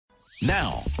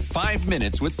Now, 5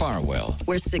 Minutes with Farwell,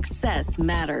 where success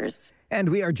matters. And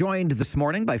we are joined this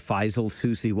morning by Faisal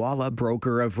Susiwala,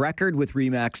 broker of record with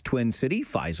RE/MAX Twin City,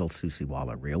 Faisal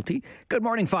Susiwala Realty. Good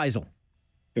morning, Faisal.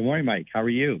 Good morning, Mike. How are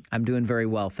you? I'm doing very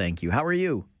well, thank you. How are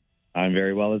you? I'm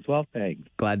very well as well, thanks.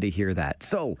 Glad to hear that.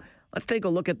 So let's take a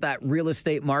look at that real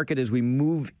estate market as we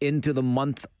move into the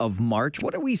month of March.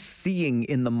 What are we seeing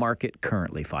in the market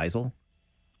currently, Faisal?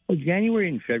 Well, January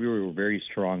and February were very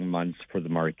strong months for the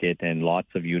market, and lots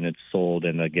of units sold,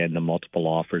 and again, the multiple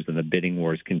offers and the bidding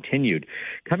wars continued.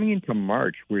 Coming into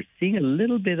March, we're seeing a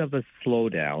little bit of a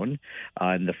slowdown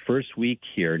in the first week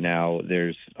here. Now,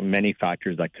 there's many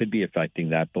factors that could be affecting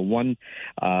that, but one,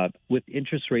 with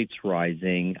interest rates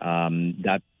rising,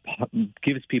 that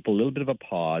gives people a little bit of a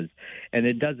pause, and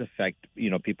it does affect,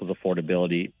 people's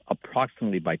affordability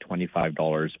approximately by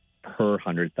 $25 per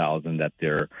 100,000 that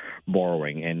they're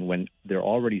borrowing. And when they're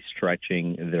already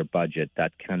stretching their budget,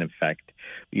 that can affect,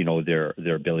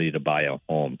 their ability to buy a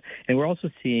home. And we're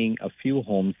also seeing a few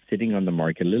homes sitting on the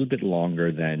market a little bit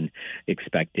longer than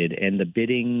expected. And the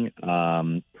bidding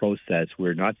process,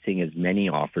 we're not seeing as many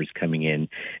offers coming in.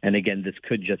 And again, this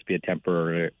could just be a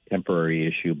temporary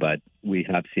issue, but we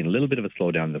have seen a little bit of a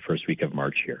slowdown in the first week of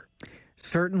March here.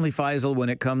 Certainly, Faisal, when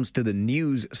it comes to the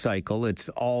news cycle, it's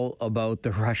all about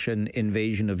the Russian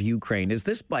invasion of Ukraine. Is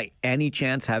this by any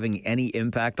chance having any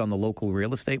impact on the local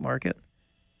real estate market?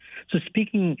 So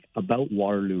speaking about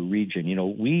Waterloo region,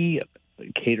 we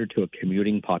cater to a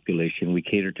commuting population. We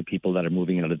cater to people that are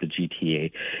moving out of the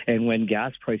GTA. And when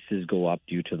gas prices go up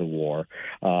due to the war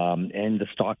and the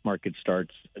stock market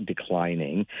starts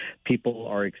declining, people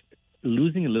are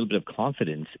losing a little bit of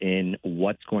confidence in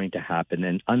what's going to happen.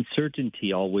 And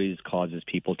uncertainty always causes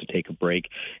people to take a break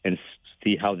and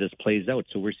see how this plays out.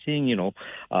 So we're seeing,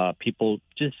 people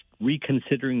just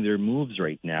reconsidering their moves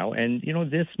right now. And,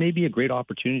 this may be a great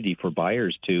opportunity for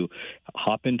buyers to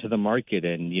hop into the market.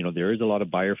 And, there is a lot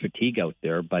of buyer fatigue out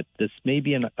there, but this may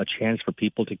be a chance for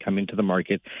people to come into the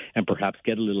market and perhaps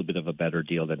get a little bit of a better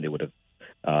deal than they would have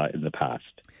in the past.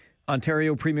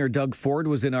 Ontario Premier Doug Ford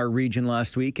was in our region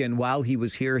last week, and while he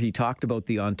was here, he talked about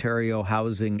the Ontario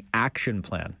Housing Action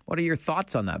Plan. What are your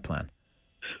thoughts on that plan?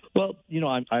 Well,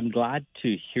 I'm glad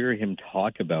to hear him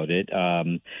talk about it.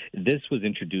 This was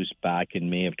introduced back in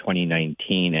May of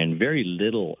 2019, and very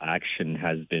little action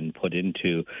has been put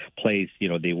into place.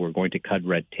 They were going to cut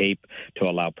red tape to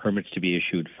allow permits to be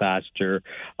issued faster.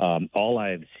 All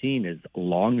I've seen is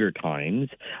longer times.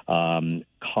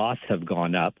 Costs have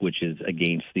gone up, which is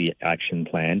against the action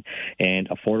plan, and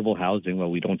affordable housing, well,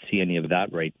 we don't see any of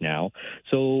that right now.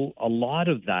 So a lot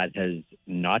of that has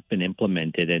not been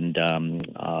implemented, and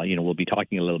we'll be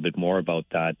talking a little bit more about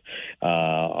that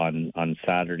on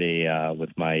Saturday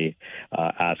with my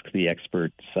Ask the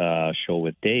Experts show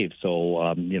with Dave.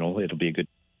 So it'll be a good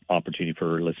opportunity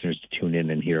for listeners to tune in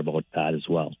and hear about that as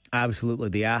well. Absolutely.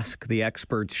 The Ask the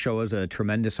Experts show is a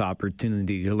tremendous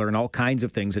opportunity to learn all kinds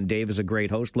of things, and Dave is a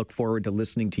great host. Look forward to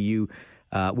listening to you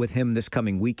with him this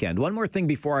coming weekend. One more thing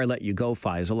before I let you go,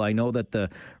 Faisal. I know that the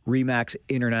RE/MAX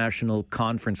International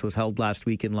Conference was held last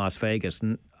week in Las Vegas,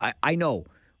 and I know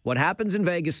what happens in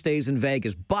Vegas stays in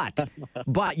Vegas, but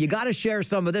you got to share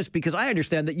some of this because I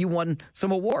understand that you won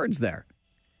some awards there.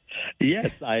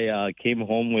 Yes, I came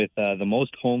home with the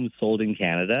most homes sold in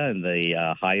Canada and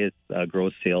the highest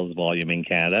gross sales volume in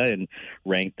Canada, and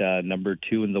ranked number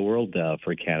 2 in the world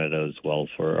for Canada as well,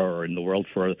 or in the world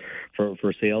for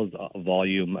sales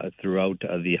volume throughout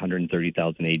the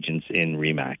 130,000 agents in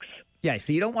RE/MAX. Yeah,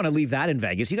 so you don't want to leave that in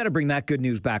Vegas. You got to bring that good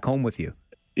news back home with you.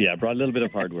 Yeah, I brought a little bit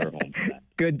of hardware home for that.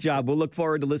 Good job. We'll look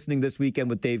forward to listening this weekend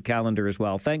with Dave Callender as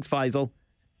well. Thanks, Faisal.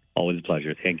 Always a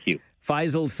pleasure. Thank you.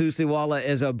 Faisal Susiwala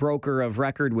is a broker of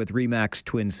record with RE/MAX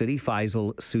Twin City,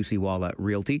 Faisal Susiwala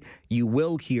Realty. You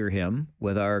will hear him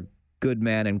with our good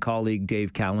man and colleague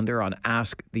Dave Callender on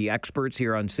Ask the Experts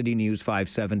here on City News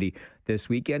 570 this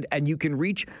weekend. And you can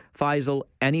reach Faisal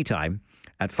anytime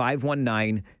at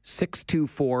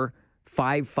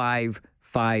 519-624-5555,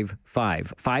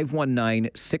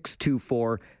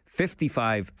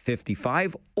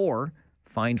 519-624-5555, or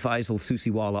find Faisal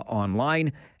Susiwala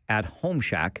online at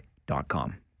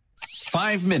homeshack.com.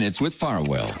 5 Minutes with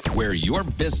Farwell, where your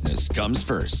business comes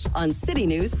first. On City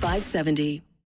News 570.